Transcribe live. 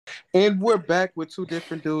And we're back with two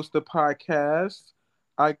different dudes, the podcast.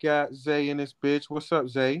 I got Zay in this bitch. What's up,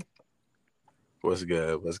 Zay? What's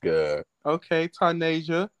good? What's good? Okay,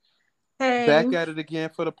 Tarnasia. Hey. Back at it again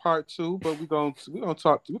for the part two, but we're gonna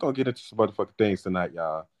get into some motherfucking things tonight,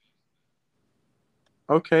 y'all.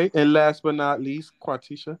 Okay, and last but not least,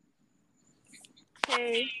 Quartisha.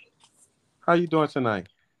 Hey, How you doing tonight?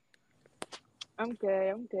 I'm good.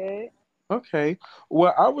 I'm good. Okay.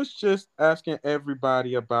 Well, I was just asking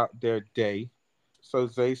everybody about their day. So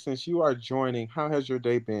Zay, since you are joining, how has your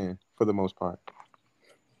day been for the most part?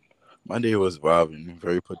 My day was vibing.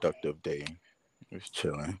 Very productive day. It was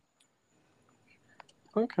chilling.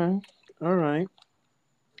 Okay. All right.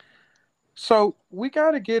 So we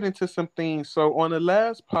got to get into some things. So on the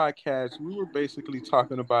last podcast, we were basically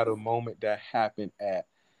talking about a moment that happened at.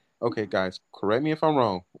 Okay, guys, correct me if I'm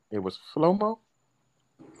wrong. It was Flomo.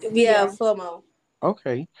 Yeah, Yeah. FOMO.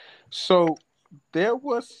 Okay, so there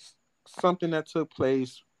was something that took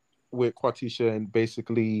place with Quartisha and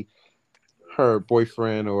basically her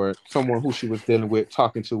boyfriend or someone who she was dealing with,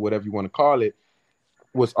 talking to, whatever you want to call it,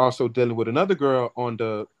 was also dealing with another girl on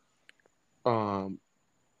the um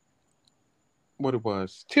what it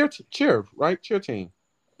was cheer right cheer team.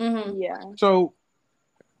 Mm-hmm. Yeah. So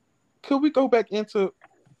could we go back into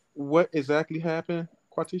what exactly happened,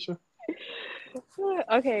 Quartisha?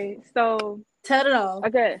 Okay, so Tell it all.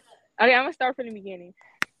 okay. Okay, I'm gonna start from the beginning.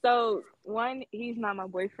 So one, he's not my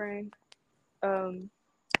boyfriend. Um,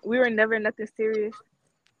 we were never nothing serious.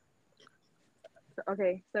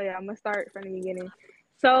 Okay, so yeah, I'm gonna start from the beginning.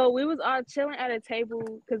 So we was all chilling at a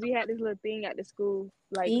table because we had this little thing at the school,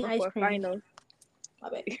 like Eating ice before cream. finals, My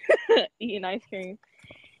bad. eating ice cream,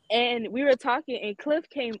 and we were talking, and Cliff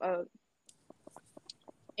came up,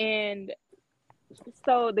 and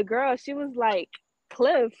so the girl, she was like,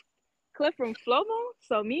 Cliff, Cliff from Flomo.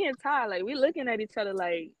 So me and Ty, like, we looking at each other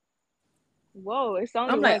like, whoa, it's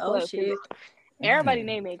only I'm like, one oh Cliff. Cause shit. everybody Mm.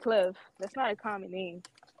 name ain't Cliff. That's not a common name.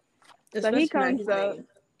 So he Especially not comes his up. name.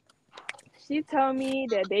 She told me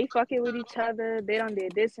that they fucking with each other. They done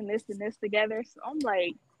did this and this and this together. So I'm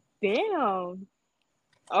like, damn,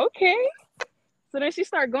 okay. So then she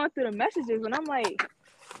started going through the messages, and I'm like,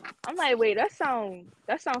 wait, that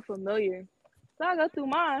sound familiar. So I go through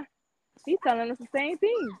mine. He telling us the same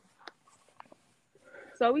thing.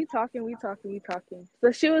 So we talking, we talking, we talking.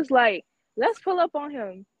 So she was like, let's pull up on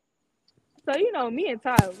him. So me and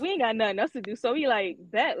Ty, we ain't got nothing else to do. So we like,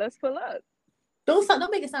 bet, let's pull up. Don't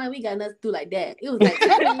make it sound like we got nothing to do like that. It was like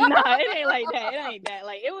Nah, it ain't like that. It ain't that.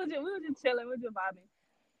 Like we was just chilling, we was just vibing.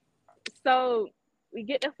 So we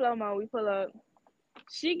get the flow mode, we pull up.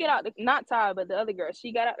 She get out the not Ty, but the other girl.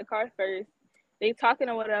 She got out the car first. They talking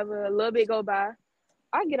or whatever. A little bit go by.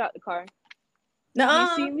 I get out the car. He no,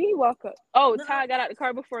 see me walk up. Oh, no. Ty got out the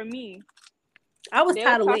car before me. I was They was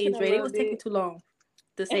tired of talking waiting, a Dre. They little was taking bit. too long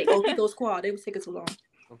to say, oh, he goes squad. They was taking too long.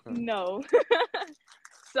 Okay. No.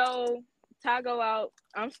 So Ty go out.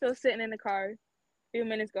 I'm still sitting in the car. Few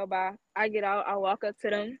minutes go by. I get out. I walk up to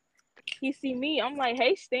them. He see me. I'm like,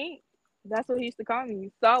 hey, Stink. That's what he used to call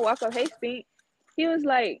me. So I walk up, hey, Stink. He was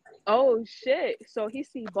like, oh, shit. So he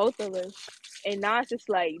see both of us. And now it's just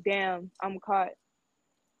like, damn, I'm caught.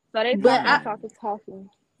 So they But talking, I Mm. talking, talking.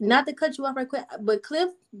 not to cut you off right quick, but Cliff,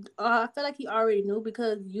 I feel like he already knew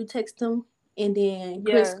because you text him and then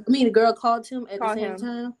Yeah, the girl called him at the call same him.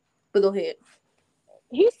 time. But go ahead.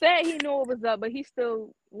 He said he knew what was up, but he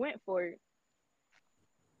still went for it.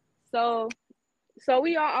 So, so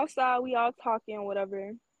we all outside, we all talking,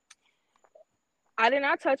 whatever. I did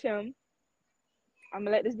not touch him. I'm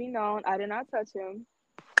gonna let this be known. I did not touch him.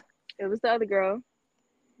 It was the other girl.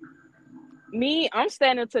 Me, I'm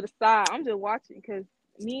standing to the side. I'm just watching because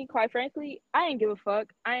me, quite frankly, I ain't give a fuck.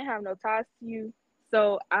 I ain't have no ties to you,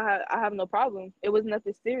 so I have no problem. It was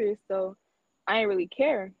nothing serious, so I ain't really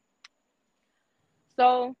care.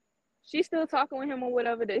 So she's still talking with him or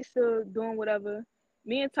whatever. They still doing whatever.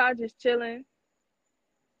 Me and Todd just chilling.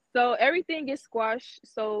 So everything gets squashed.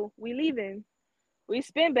 So we leaving. We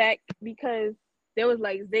spin back because there was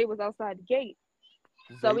like Zay was outside the gate.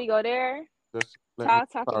 So Zay, we go there. just let me. Todd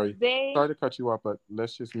talking to Sorry, Zay. sorry to cut you off, but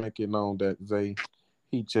let's just make it known that Zay,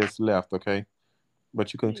 he just left. Okay, but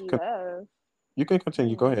He left. you can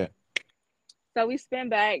continue. Go Mm. ahead. So we spin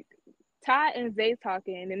back. Todd and Zay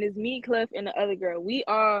talking, and it's me, Cliff, and the other girl. We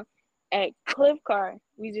are at Cliff car.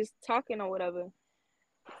 We just talking or whatever.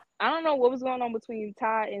 I don't know what was going on between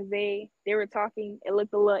Todd and Zay. They were talking. It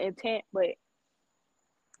looked a little intent, but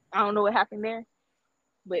I don't know what happened there.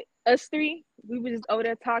 But us three, we were just over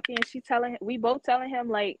there talking. We both telling him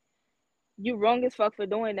like, you wrong as fuck for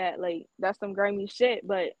doing that. Like that's some grimy shit.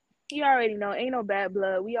 But he already know, ain't no bad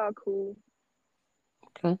blood. We all cool.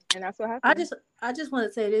 Okay. And that's what happened. I just want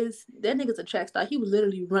to say this. That nigga's a track star. He was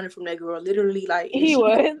literally running from that girl. Literally, like, He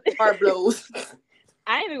was. hard blows.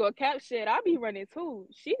 I ain't even gonna cap shit. I be running too.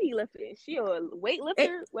 She be lifting. She a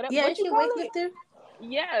weightlifter. Whatever. Yeah, What she you a call it? weightlifter.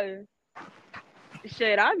 Yeah.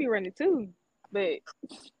 Shit, I be running too. But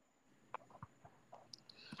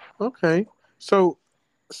Okay. So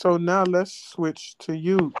now let's switch to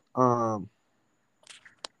you,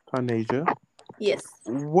 Tanasia. Yes.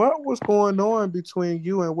 What was going on between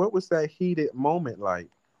you and what was that heated moment like?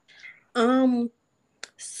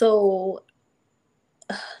 So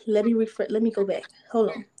let me go back. Hold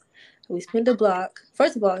on. We spent the block.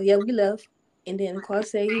 First of all, yeah, we left, and then the car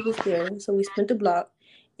said he was there, so we spent the block,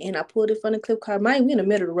 and I pulled in front of Cliff car. Mind, we in the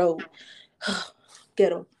middle of the road.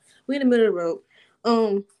 Ghetto. We in the middle of the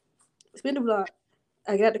road. Spent the block.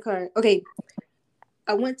 I got the car. Okay.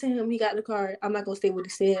 I went to him. He got the car. I'm not gonna say what he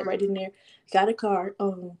said right in there. Got a car.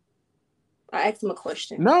 I asked him a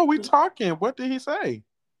question. No, we talking. What did he say?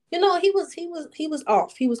 He was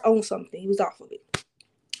off. He was on something. He was off of it.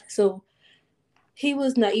 So he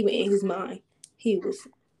was not even in his mind. He was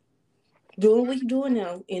doing what he's doing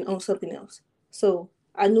now and on something else. So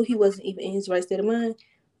I knew he wasn't even in his right state of mind.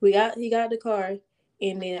 He got the car,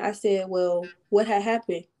 and then I said, well, what had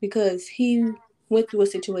happened? Because he went through a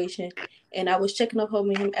situation, and I was checking up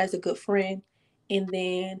on him as a good friend, and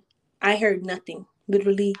then I heard nothing,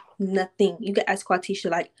 literally nothing. You can ask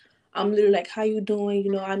Quatisha, like, I'm literally like, how you doing?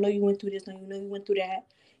 You know, I know you went through this, I know you went through that.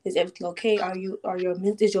 Is everything okay?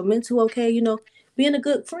 Is your mental okay? You know, being a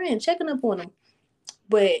good friend, checking up on him.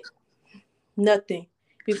 But nothing.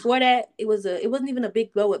 Before that, it wasn't even a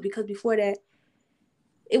big blow up, because before that,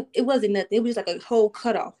 it wasn't nothing. It was like a whole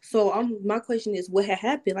cutoff. So my question is, what had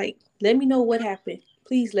happened? Like, let me know what happened.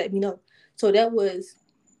 Please let me know. So that was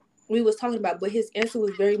we was talking about, but his answer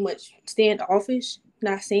was very much standoffish,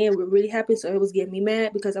 not saying what really happened. So it was getting me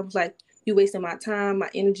mad, because I was like, you wasting my time, my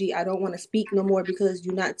energy. I don't want to speak no more, because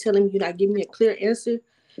you're not telling me, you're not giving me a clear answer.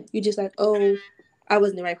 You just like, oh, I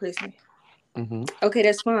wasn't the right person. Mm-hmm. Okay,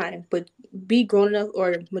 that's fine, but be grown enough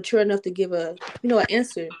or mature enough to give an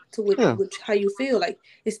answer to which how you feel. Like,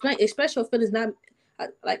 express your feelings. Not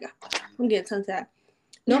like, I'm getting tongue tied.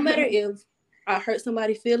 No matter if I hurt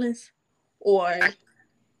somebody's feelings or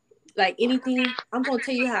like anything, I'm gonna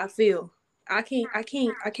tell you how I feel. I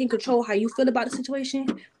can't control how you feel about the situation,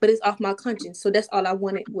 but it's off my conscience. So that's all I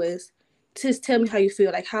wanted, was just tell me how you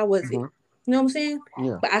feel. Like, how was it? You know what I'm saying?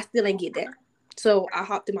 Yeah. But I still ain't get that. So I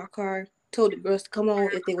hopped in my car, told the girls to come on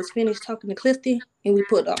if they was finished talking to Clifton, and we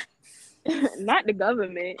put off. not the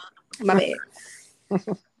government. My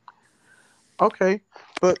bad. Okay,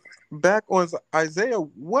 but back on Isaiah,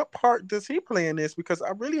 what part does he play in this? Because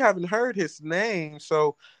I really haven't heard his name,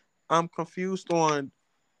 so I'm confused on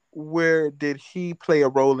where did he play a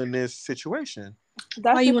role in this situation.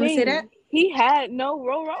 That's Why you want to say that? He had no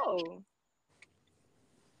role.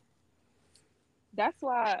 That's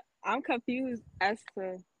why I'm confused as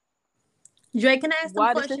to Drake, can I ask some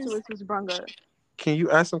why the questions? situation was brought up. Can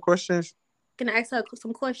you ask some questions? Can I ask her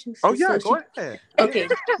some questions? Oh yeah, go ahead. Okay,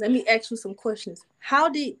 let me ask you some questions. Why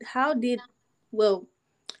did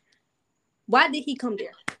he come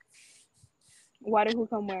there? Why did who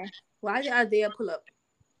come where? Why did Isaiah pull up?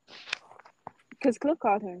 Because Cliff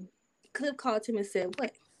called him. Cliff called him and said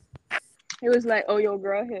what? It was like, oh, your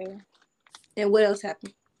girl here. And what else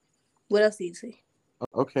happened? What else did he say?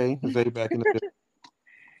 Okay, Zay back in the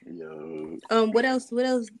Yo. What else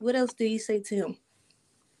did he say to him?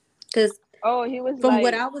 Because he was from like,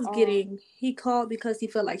 what I was getting, he called because he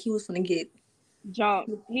felt like he was gonna get jump.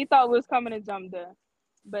 He thought we was coming to jump there,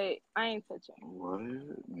 but I ain't touching. What?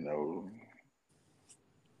 No.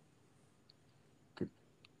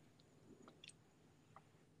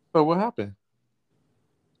 So what happened?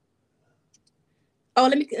 Oh,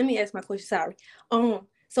 let me ask my question. Sorry.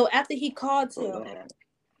 So after he called him,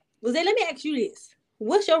 let me ask you this: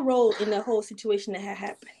 what's your role in the whole situation that had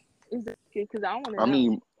happened? Because I want to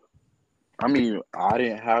know. I mean, I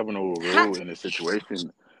didn't have no role in the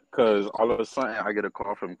situation, because all of a sudden I get a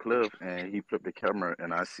call from Cliff and he flipped the camera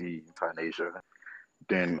and I see Tanasia.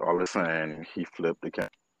 Then all of a sudden he flipped the camera.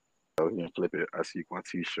 He didn't flip it. I see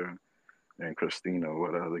Quatisha and Christina,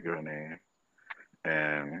 what the other girl name.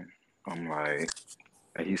 And I'm like,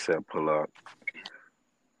 and he said pull up.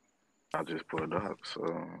 I just pulled up.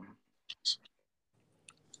 So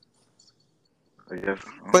I guess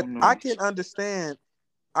But I can understand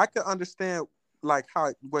like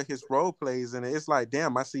what his role plays in it. It's like,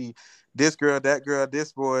 damn, I see this girl, that girl,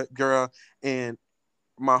 this boy, girl, and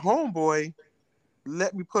my homeboy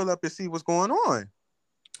let me pull up and see what's going on.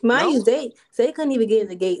 Mind you, they couldn't even get in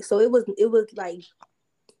the gate, so it was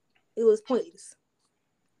pointless.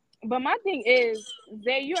 But my thing is,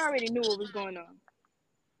 Zay, you already knew what was going on.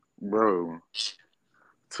 Bro,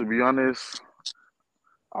 to be honest,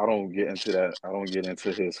 I don't get into that. I don't get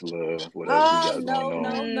into his love, whatever he Oh got going no, on.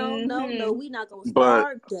 no, no, no, no. Mm-hmm. We not gonna But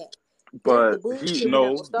start that. That's the but he bullshit. We not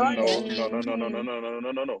gonna no start no that. no no no no no Mm-hmm. no no no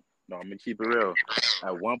no no no. No, I'm gonna keep it real.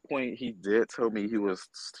 At one point, he did tell me he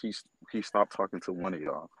he stopped talking to one of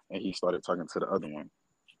y'all and he started talking to the other one.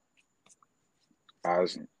 I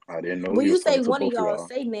was, I didn't know When he you was say talking to one of both of y'all, y'all.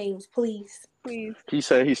 say names, please. Please. He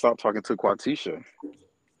said he stopped talking to Quatisha.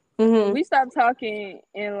 Mm-hmm. We stopped talking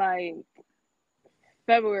in like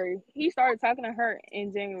February. He started talking to her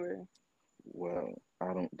in January. Well,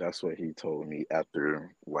 I don't. That's what he told me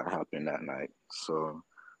after what happened that night. So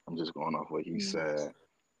I'm just going off what he Mm. said.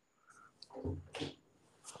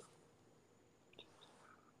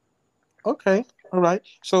 Okay. All right.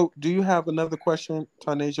 So, do you have another question,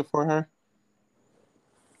 Tanasia, for her?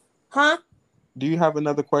 Huh? Do you have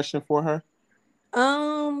another question for her?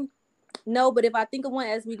 No, but if I think of one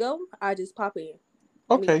as we go, I just pop in.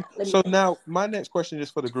 Okay. Let me So think. now my next question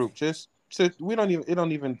is for the group. Just so we don't even. It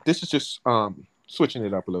don't even. This is just switching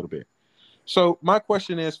it up a little bit. So my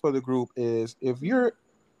question is for the group is if you're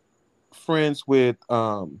friends with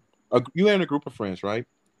you're in a group of friends, right?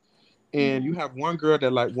 And you have one girl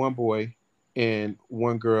that like one boy and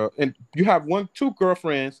one girl, and you have two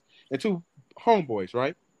girlfriends and two homeboys,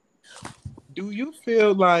 right? Do you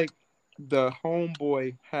feel like the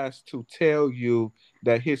homeboy has to tell you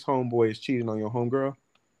that his homeboy is cheating on your homegirl?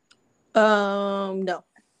 No.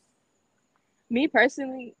 Me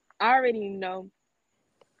personally, I already know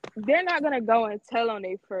they're not gonna go and tell on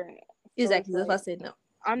their friend. So Exactly. That's why I like, said no.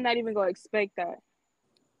 I'm not even gonna expect that.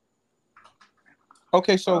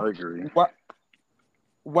 Okay, so I agree.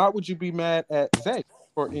 why would you be mad at Zay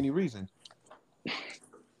for any reason?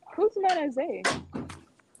 Who's mad at Zay?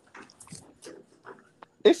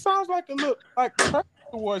 It sounds like a look like pressure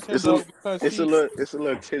towards him It's a though because he it's a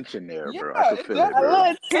little tension there, yeah, bro. I can feel it, A exactly. bro.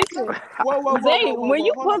 little attention. Whoa, Zay, when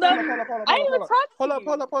you hold up, pulled hold up, up, hold up, hold up, I hold up, didn't even hold up. talk Hold to up, you.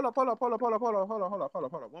 hold up, hold up, hold up, hold up, hold up, hold up, hold up, hold up, hold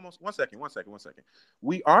up, hold up. One second, one second, one second.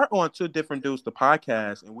 We are on Two Different Dudes, the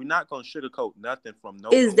podcast, and we're not gonna sugarcoat nothing from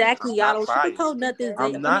no dude. Exactly. I'm Y'all not don't biased. sugarcoat nothing. Zay.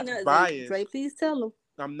 I'm I mean, not not Zay. Dre, biased. please tell them.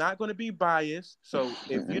 I'm not gonna be biased. So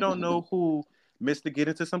if you don't know who Mr. Get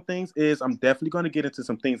Into Some Things is, I'm definitely gonna get into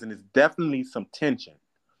some things, and it's definitely some tension.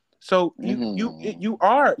 So you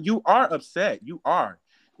are upset. You are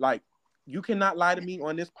like you cannot lie to me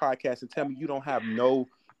on this podcast and tell me you don't have no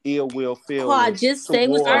ill will Quad, feelings just say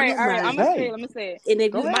what's All on right, your towards all right. I'm mind. gonna say it. Zay. I'm gonna say it. And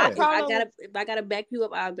if Go you, My ahead. problem. if I gotta back you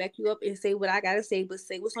up, I'll back you up and say what I gotta say. But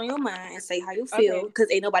say what's on your mind and say how you feel, Okay,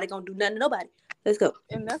 because ain't nobody gonna do nothing to nobody. Let's go.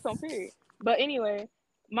 and that's on period. But anyway,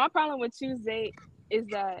 my problem with Tuesday is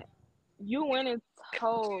that you went and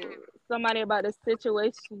told somebody about a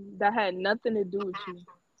situation that had nothing to do with you,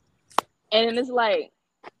 and it's like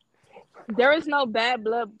there is no bad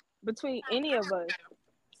blood between any of us.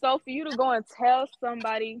 So for you to go and tell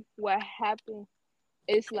somebody what happened,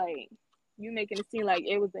 it's like you making it seem like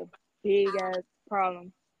it was a big ass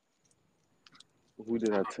problem. Who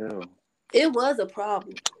did I tell? It was a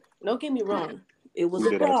problem. Don't get me wrong. It was Who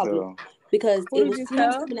a did I problem tell? because Who it did was you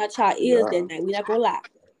fumes tell? coming out your ears that Yeah. night. We not gonna lie.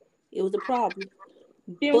 It was a problem.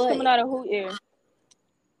 Fumes But coming out of who ear?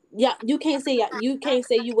 yeah, you can't say you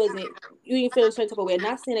didn't feel a certain type of way.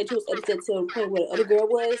 Not saying that you was upset to a point where the other girl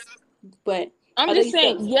was, but I'm I know just you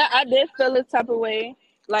felt saying, yeah, I did feel a type of way.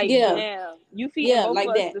 Like, yeah, damn, you feeding yeah, both of like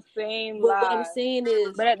us that. the same But what I'm lie. saying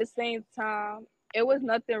is But at the same time, it was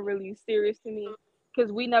nothing really serious to me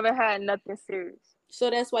because we never had nothing serious. so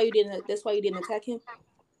that's why you didn't attack him.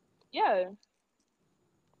 Yeah.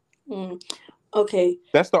 Mm, okay.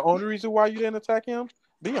 That's the only reason why you didn't attack him?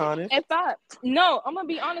 Be honest. No, I'm gonna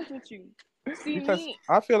be honest with you. See Because me,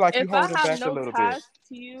 I feel like you if I holding have back a no little bit. ties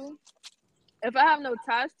to you, if I have no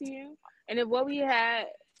ties to you, and if what we had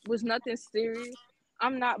was nothing serious,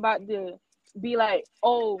 I'm not about to be like,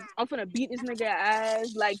 oh, I'm gonna beat this nigga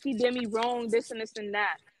ass, like he did me wrong, this and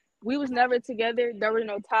that. We was never together, there were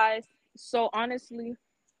no ties. So honestly,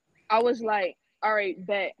 I was like, all right,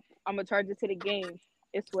 bet. I'm gonna charge it to the game.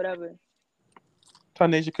 It's whatever.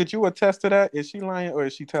 Tanisha, could you attest to that? Is she lying or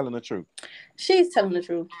is she telling the truth? She's telling the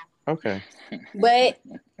truth. Okay. But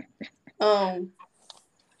um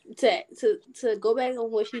to go back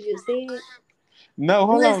on what she just said, No,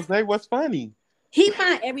 hold on, listen, Zay. What's funny? he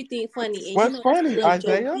find everything funny and What's that's a funny, little joke.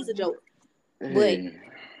 Isaiah? He's a joke. But Hey,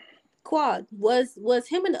 Quad, was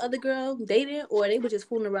him and the other girl dating or they were just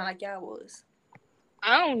fooling around like y'all was?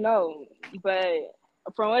 I don't know, but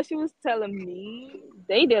from what she was telling me,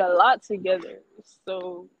 they did a lot together.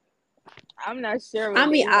 So I'm not sure I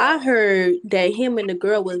what mean, they I had. heard that him and the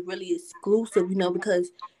girl was really exclusive, because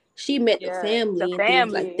she met the Yeah, the family and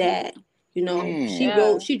things like family. that. You know,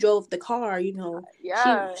 Yeah. she drove the car. You know,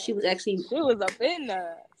 Yeah. she was actually She was up in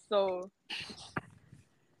there. So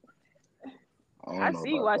I I don't know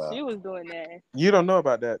see about why that. she was doing that. You don't know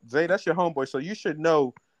about that, Zay. That's your homeboy, so you should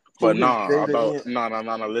know who But his nah, data about is.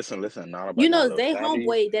 no. Listen, not you about that know little they family.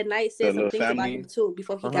 homeboy that night The said some little things about him family. too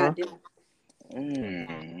before he got there.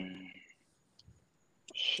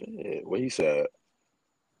 Shit, what he said?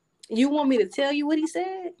 You want me to tell you what he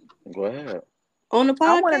said Go ahead. on the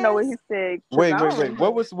I want to know what he podcast? said because Wait. I don't remember.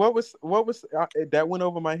 What was that went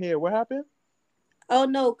over my head? What happened? Oh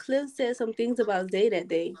no, Cliff said some things about Zay that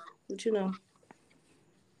day. But you know.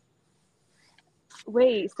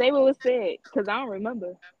 Wait, say what was said because I don't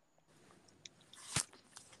remember.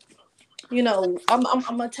 You know, I'm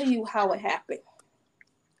gonna tell you how it happened.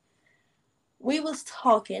 We was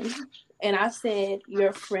talking, and I said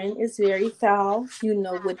your friend is very foul. You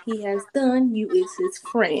know what he has done. You is his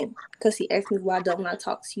friend, because he asked me why don't I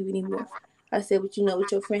talk to you anymore. I said, but you know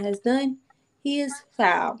what your friend has done. He is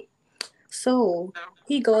foul. So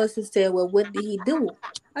he goes and said, well, what did he do?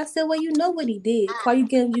 I said, well, you know what he did. Call you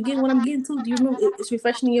getting what I'm getting to? Do you remember? It's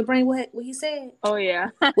refreshing in your brain what he said. Oh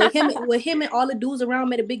yeah. With him and all the dudes around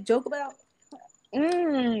made a big joke about.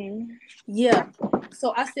 Yeah.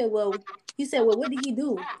 So I said, well, he said, well, what did he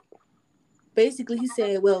do? Basically, he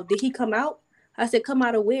said, well, did he come out? I said, come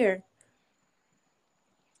out of where?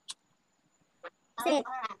 I said,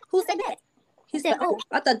 who said that? He said, oh,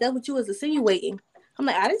 I thought that's what you was insinuating. I'm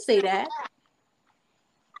like, I didn't say that.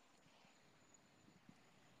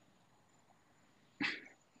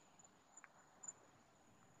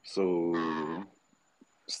 So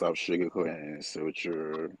stop sugarcoating and say what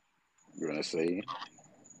you're gonna say.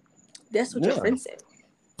 That's what your friend said.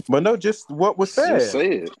 But no, just what was Just said. say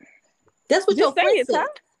it. That's what your Just say friend it,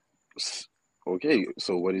 said. Ty. Okay,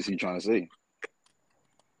 so what is he trying to say?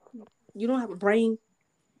 You don't have a brain.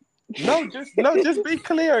 No, just be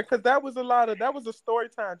clear, because that was a story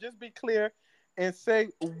time. Just be clear and say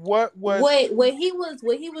what was What he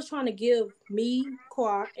was trying to give me,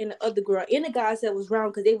 Qua, and the other girl, and the guys that was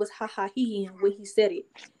around, because they was ha ha he when he said it,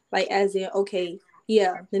 like as in, okay,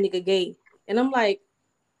 yeah, the nigga gay, and I'm like,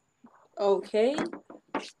 okay.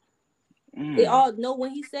 It all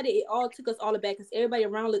when he said it, it all took us all aback because everybody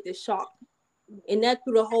around looked at shock, and that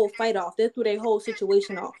threw the whole fight off. That threw their whole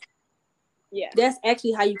situation off. Yeah. That's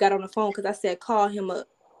actually how you got on the phone, because I said call him up.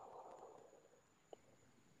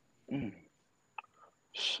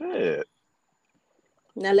 Shit.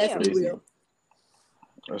 Now let's be real.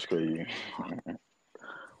 That's crazy.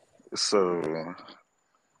 So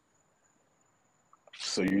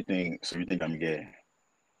you think I'm gay?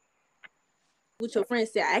 What your friend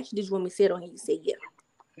said, I actually just want me to say it on here. You say yeah.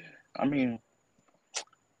 I mean,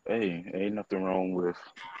 hey, ain't nothing wrong with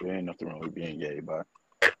being gay, but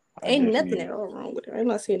Ain't nothing at all wrong with it. I'm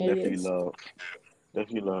not saying it is.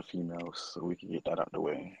 Definitely love females, so we can get that out the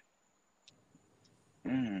way.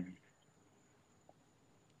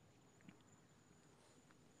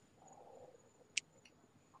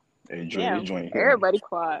 Hey, Joy, Damn, they join here. everybody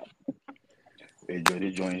quiet. Hey, Joy, they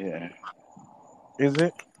join here. is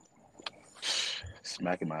it?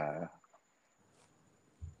 Smacking my eye.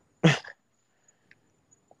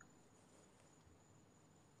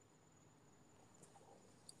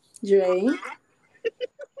 Dre.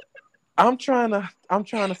 I'm trying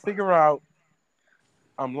to figure out.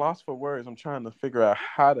 I'm lost for words. I'm trying to figure out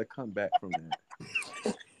how to come back from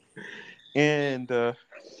that. And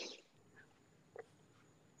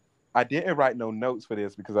I didn't write no notes for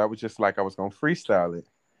this because I was just like I was gonna freestyle it.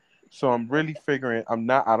 So I'm really figuring. I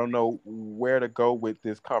don't know where to go with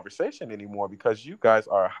this conversation anymore because you guys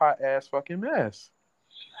are a hot ass fucking mess.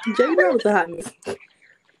 Dre, you know what's a hot mess.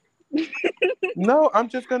 No, I'm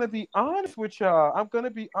just gonna be honest with y'all.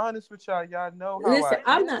 Y'all know how Listen,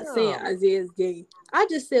 I I'm am. not saying Isaiah's gay. I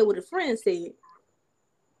just said what a friend said.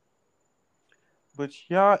 But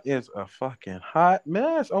y'all is a fucking hot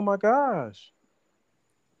mess. Oh my gosh.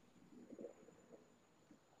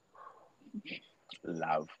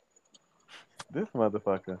 Love. This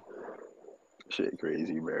motherfucker. Shit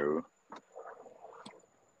crazy, bro.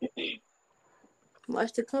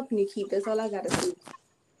 Watch the company keep. That's all I gotta see.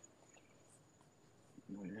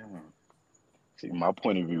 Yeah. See, my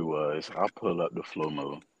point of view was I pull up the flow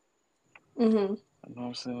mode. Mm-hmm. You know what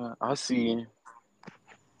I'm saying? I see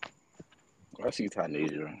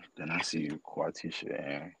Tynasia, then I see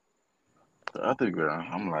Quatisha and the other girl.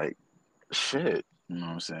 I'm like, shit. You know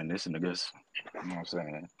what I'm saying? This nigga's, you know what I'm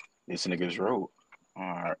saying? This nigga's road. All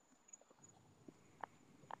right.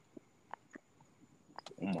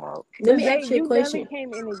 Let me ask you a You question. never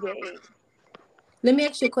came in the game. Let me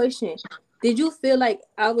ask you a question. Did you feel like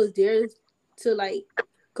I was there to like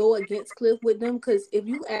go against Cliff with them? Because if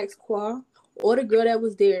you ask Qua or the girl that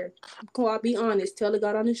was there, Qua, be honest, tell the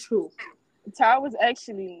God honest truth. Ty was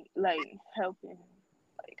actually like helping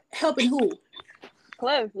Helping who?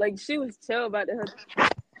 Cliff. Like she was chill about her.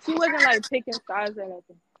 She wasn't like picking sides or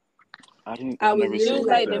nothing. I I was never She literally said was like,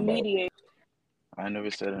 like nothing the about. mediator. I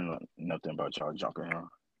never said nothing about y'all jumping him.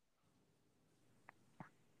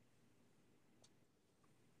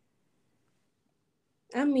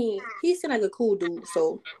 I mean, he seemed like a cool dude,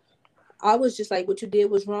 so I was just like, what you did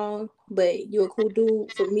was wrong, but you're a cool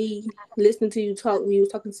dude. For me, listening to you talk when you was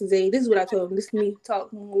talking to Zay, this is what I told him. Listen to me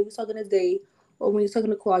talk when we was talking to Zay or when you was talking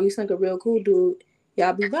to Qua, you sound like a real cool dude.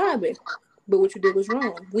 Y'all be vibing. But what you did was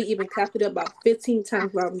wrong. We even clapped it up about 15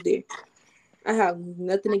 times while I was there. I have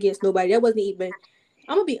nothing against nobody. That wasn't even,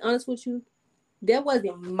 I'm going to be honest with you, that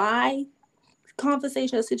wasn't my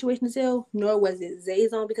conversation or situation to tell, nor was it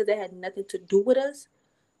Zay's on because that had nothing to do with us.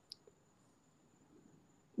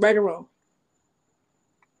 Right or wrong?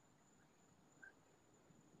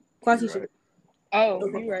 You're Quatisha. right. Oh,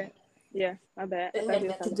 Okay. you right. Yeah, my bad. I It thought had you were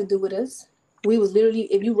nothing talking to about. do with us. We was literally,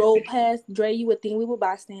 if you rolled past Dre, you would think we were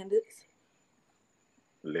bystanders.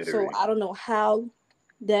 So Literally. I don't know how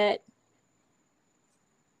that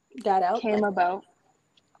got out Came like that. about.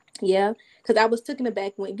 Yeah, because I was taken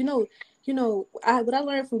aback when what I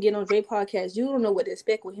learned from getting on Dre podcast. You don't know what to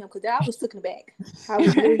expect with him because I was taken aback. I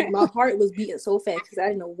was literally my heart was beating so fast because I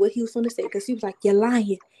didn't know what he was going to say because he was like, "You're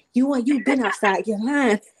lying. You been outside. You're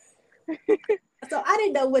lying." So I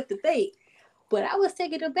didn't know what to think, but I was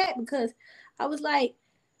taken aback because I was like,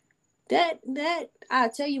 that I'll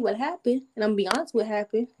tell you what happened, and I'm gonna be honest what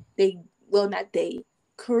happened. Not they,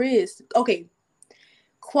 Chris. Okay,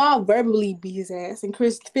 Qua verbally beat his ass, and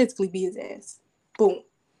Chris physically beat his ass. Boom.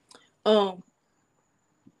 Um,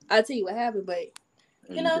 I'll tell you what happened, but And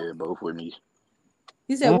you you know, did both with me.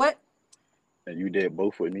 he said Mm. what? And you did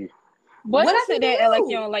both with me. Boy, What don't I sit did to there and act like you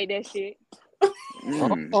you? don't like that shit.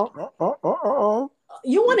 Mm.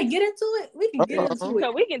 You want to get into it? We can get Hey, into it.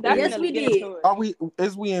 So we can hey, Yes, definitely we get did. into it. Are we?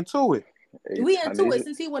 Is we into it? hey, We into it Tanisha.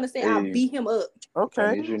 since he want to say I Hey, beat him up. Okay,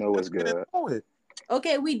 Tanisha, you know what's let's get good. into it.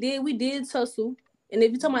 Okay, we did tussle, and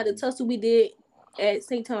if you're talking about the tussle we did at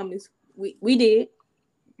St. Thomas, we did,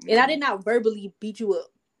 and I Mm. did not verbally beat you up.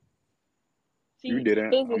 You She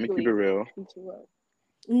didn't. I'm gonna keep it physically real. beat you up.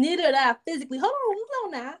 Neither did I physically. Hold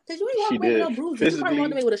on now, because you ain't walk She away with did no bruises. You probably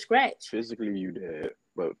walked physically. away with a scratch. Physically, you did,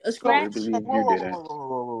 but A So, scratch. verbally, whoa, you whoa, whoa, didn't. whoa, whoa,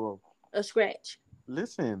 whoa, whoa, whoa. A scratch.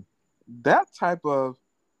 Listen, that type of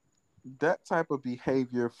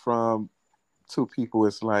behavior from two people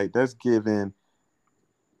is like that's giving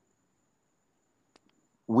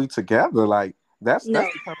we together. Like that's No.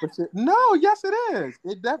 the type of shit. No, yes, it is.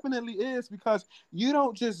 It definitely is because you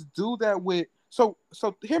don't just do that with. So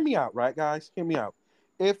hear me out, right, guys? Hear me out.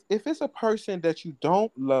 If it's a person that you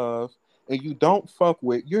don't love and you don't fuck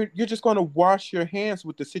with, you're just gonna wash your hands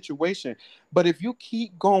with the situation. But if you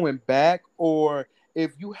keep going back, or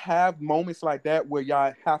if you have moments like that where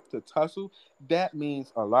y'all have to tussle, that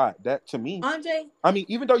means a lot. That to me, Andre, I mean,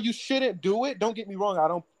 even though you shouldn't do it, don't get me wrong.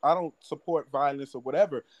 I don't support violence or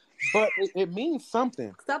whatever, but it means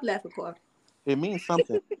something. stop laughing, Paul. It means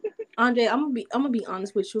something. Andre, I'm gonna be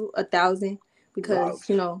honest with you, 1,000, because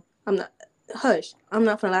Love. I'm not. Hush, I'm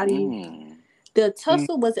not gonna lie to you. Mm. The Mm,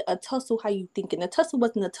 tussle wasn't a tussle how you thinking. The tussle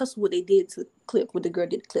wasn't a tussle what they did to Cliff, what the girl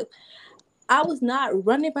did to Cliff. I was not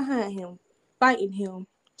running behind him, fighting him,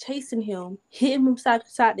 chasing him, hitting him side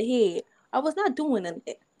the head. I was not doing none of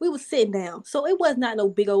that. We was sitting down, so it was not no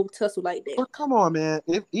big old tussle like that. but come on, man.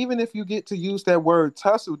 Even if you get to use that word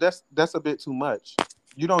tussle, that's a bit too much.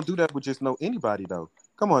 You don't do that with just no anybody though.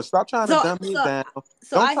 Come on, stop trying to So, dummy it so, down.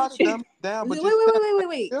 so Don't I try hit to you. dummy it down, but Wait, wait, just wait, say wait, it wait,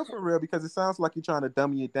 wait. feel for real because it sounds like you're trying to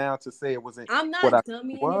dummy it down to say it wasn't I'm what I not think it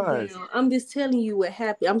dumbing it was. down. I'm just telling you what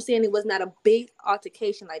happened. I'm saying it was not a big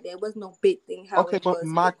altercation like that. It was no big thing how Okay, it but was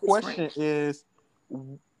my with his friend. question is,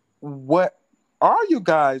 what are you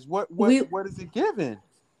guys? We What is it giving?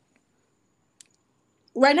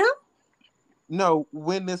 right now, No,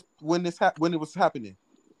 when it was happening.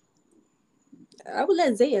 I would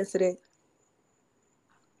let Zay answer that.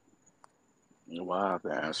 Why I have to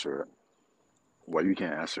answer it? Why you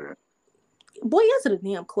can't answer it? Boy, answer the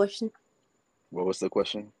damn question. What was the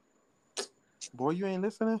question? Boy, you ain't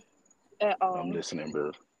listening. At I'm all. listening,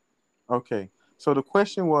 bro. Okay, so the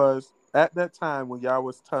question was at that time when y'all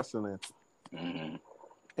was tussling Mm-hmm.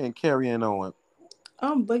 and carrying on.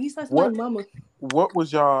 But he's not my What mama. what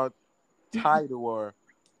was y'all title or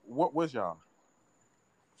what was y'all?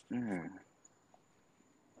 Mm.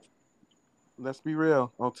 Let's be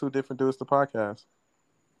real. On two different dudes the podcast.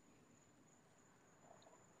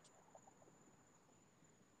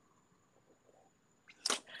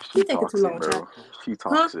 He She taking too toxic, long, bro. child. She Huh?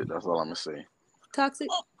 toxic. That's all I'm gonna say. Toxic?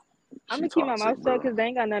 I'm She gonna keep my mouth toxic, shut bro. because they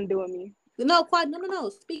ain't got nothing to do with me. No, quite. No.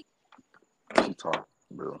 Speak She toxic,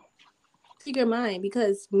 bro. your mind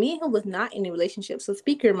because me and him was not in a relationship. So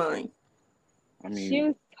speak your mind. I She mean,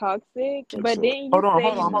 was toxic, it's but a, didn't you Hold on, say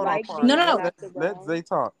hold on, you hold on, like Quan. No, being no, no. chapped Let around? Zay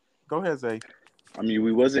talk. Go ahead, Zay. I mean,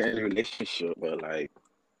 we wasn't in a relationship, but like,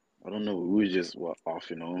 I don't know. We was just off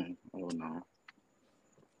and on. I don't know.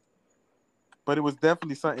 But it was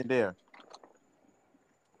definitely something there.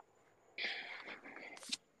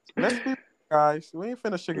 Let's be guys. We ain't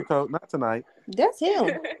finna sugarcoat. Not tonight. That's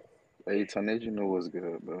him. Hey, Tanej, you know what's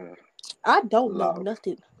good, bro. I don't know Love.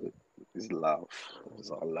 nothing. It's love. It's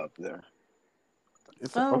all love there.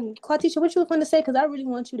 It's okay. Quatisha, what you was gonna say? Because I really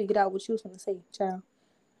want you to get out what you was gonna say, child.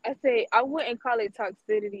 I say I wouldn't call it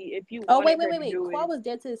toxicity if you Oh, wanted her to wait. do Qua it. was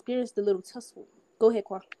there to experience the little tussle. Go ahead,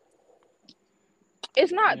 Qua.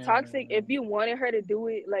 It's not toxic if you wanted her to do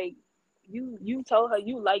it. Like you told her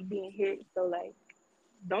you like being hit, so like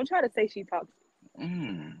don't try to say she toxic.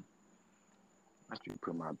 Mm. I can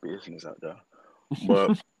put my business out there,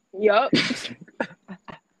 but Yup, because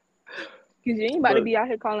you ain't about to but be out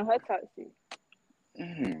here calling her toxic.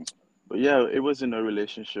 mm, but yeah, it wasn't a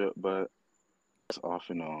relationship, but it's off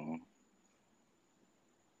and on.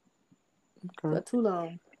 For Okay. too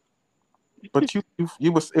long. But you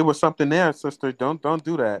was it was something there, sister. Don't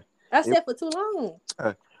do that. I It, said for too long.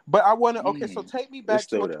 but I want to. Okay, so Mm. take me It's back to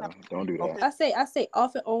still a there. time. Don't do that. Okay. I say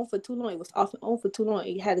off and on for too long. It was off and on for too long.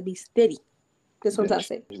 It had to be steady. That's what I'm Then trying to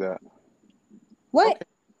say. change that. What?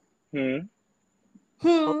 Okay.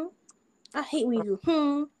 So I hate when you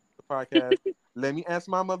do. the podcast. Let me ask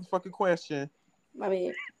my motherfucking question. My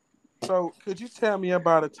bad. So, could you tell me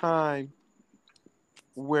about a time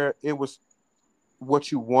where it was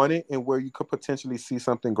what you wanted and where you could potentially see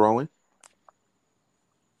something growing?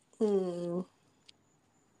 Hmm.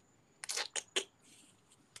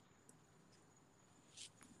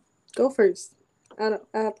 Go first. I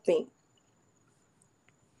have to think.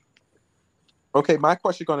 Okay, my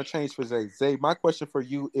question going to change for Zay. Zay, my question for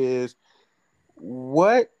you is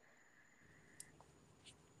what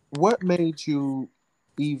made you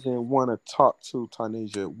even want to talk to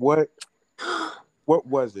Tanisha? What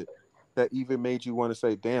was it that even made you want to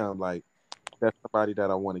say, "Damn, like that's somebody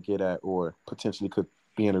that I want to get at or potentially could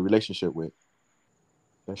be in a relationship with"?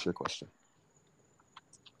 That's your question.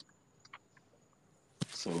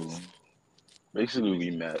 So basically,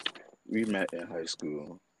 we met in high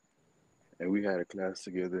school, and we had a class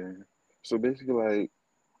together. So basically, like,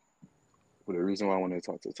 well, the reason why I wanted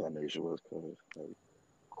to talk to Tanisha was because, like,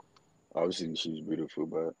 obviously she's beautiful,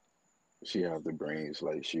 but she has the brains.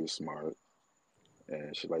 Like, she's smart,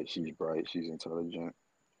 and she's bright, she's intelligent,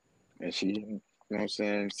 and you know what I'm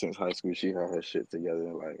saying? Since high school, she had her shit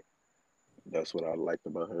together. Like, that's what I liked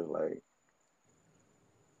about her. Like,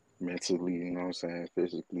 mentally, you know what I'm saying?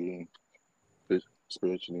 Physically,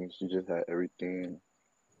 spiritually, she just had everything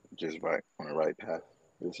just right on the right path,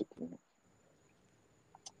 basically.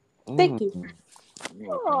 Thank you. Mm. You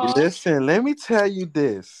know, Aw. Listen, let me tell you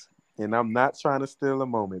this, and I'm not trying to steal a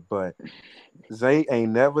moment, but Zay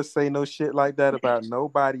ain't never say no shit like that about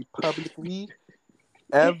nobody publicly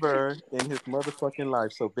ever in his motherfucking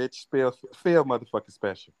life. So bitch, feel motherfucking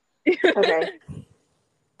special. Okay.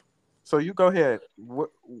 So you go ahead.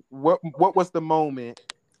 What was the moment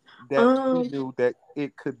that you Um, knew that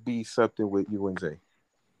it could be something with you and Zay?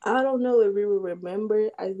 I don't know if we will remember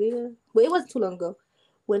Isaiah, but it wasn't too long ago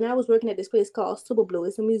when I was working at this place called Super Blue.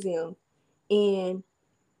 It's a museum, and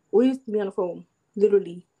we used to be on the phone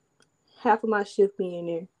literally half of my shift being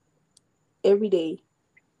there every day,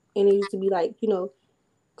 and it used to be like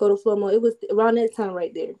go to floor mode. It was around that time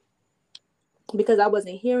right there because I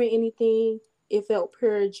wasn't hearing anything. It felt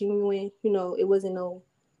pure, genuine. It wasn't no.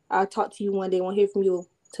 I'll talk to you one day, won't hear from you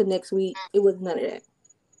till next week. It was none of that.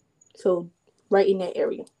 So right in that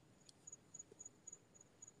area.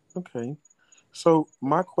 Okay. So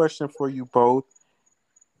my question for you both,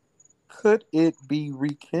 could it be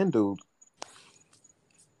rekindled?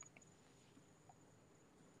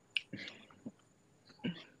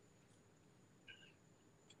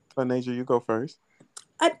 Tanisha, you go first.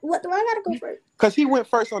 What do I gotta go first? Because he went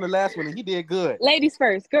first on the last one and he did good. Ladies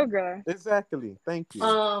first, go girl. Exactly. Thank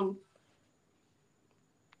you.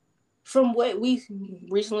 From what we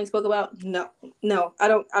recently spoke about, no, I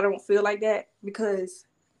don't feel like that because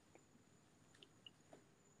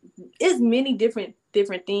it's many different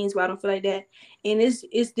things where I don't feel like that, and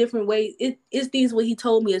it's different ways. It's things what he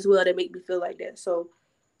told me as well that make me feel like that. So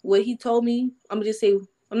what he told me, I'm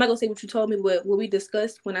not gonna say what you told me, but what we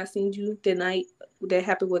discussed when I seen you that night that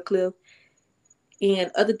happened with Cliff,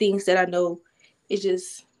 and other things that I know, it's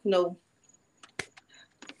just no,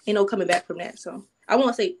 ain't no coming back from that. So I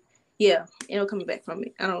won't say, yeah, ain't no coming back from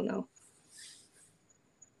it. I don't know.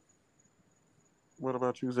 What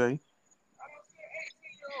about you, Zay?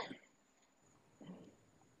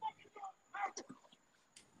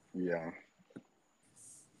 Yeah.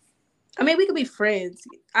 I mean, we could be friends.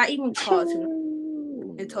 I even called him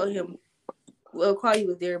and told No. him, well, Carly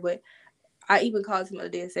was there, but I even called him the other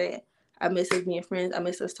day and said, I miss us being friends. I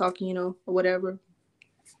miss us talking, you know, or whatever.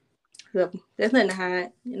 So there's nothing to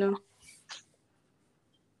hide, you know.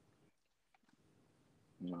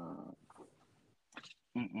 Nah.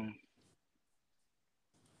 Mm-mm.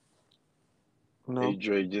 Hey No.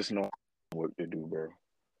 Dre, just know what to do, bro.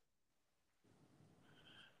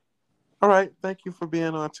 All right. Thank you for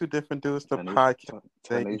being on Two Different Dudes, the Tanisha, podcast.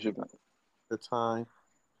 Zay, you Tanisha, got the time.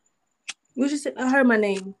 You just I heard my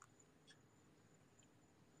name.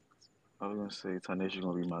 I was gonna say Tanisha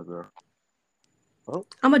gonna be my girl. Oh,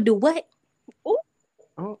 I'm gonna do what? Ooh,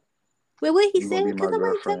 oh. Wait, what he You gonna said? be Because my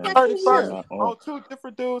nobody said my girlfriend name 31st here. on on Two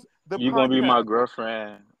Different Dudes, the you gonna be my podcast.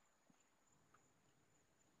 girlfriend.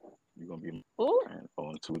 You gonna be my ooh. girlfriend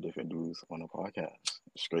on Two Different Dudes on a podcast.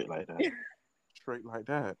 Straight like that. Straight like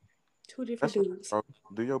that. Two different That's right, dudes. bro.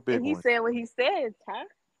 Do your And big he one. said what he said, huh?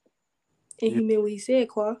 And Yeah. he meant what he said,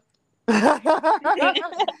 Qua.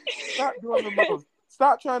 Stop doing the most.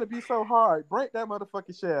 Stop trying to be so hard. Break that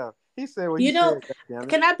motherfucking shell. He said what he You know, said. Goddammit.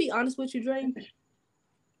 can I be honest with you, Dre?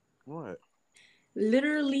 What?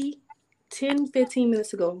 Literally 10, 15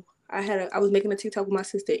 minutes ago, I was making a TikTok with my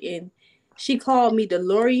sister, and she called me the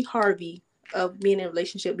Lori Harvey of being in a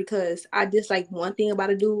relationship because I dislike one thing about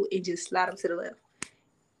a dude and just slide him to the left.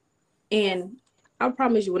 And I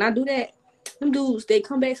promise you, when I do that, them dudes, they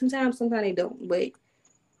come back sometimes they don't. But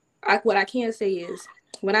what I can say is,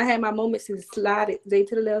 when I had my moments and slide Zay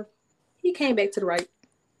to the left, he came back to the right.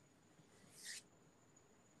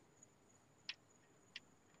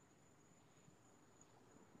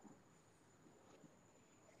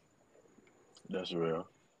 That's real.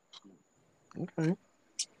 Okay.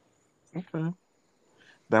 Okay.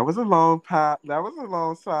 That was a long pop. That was a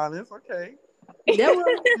long silence. Okay. That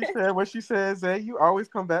was She said what she said, Zay. You always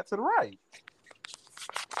come back to the right.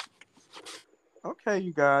 Okay,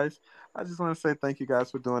 you guys. I just want to say thank you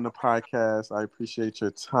guys for doing the podcast. I appreciate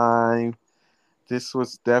your time. This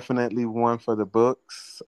was definitely one for the books.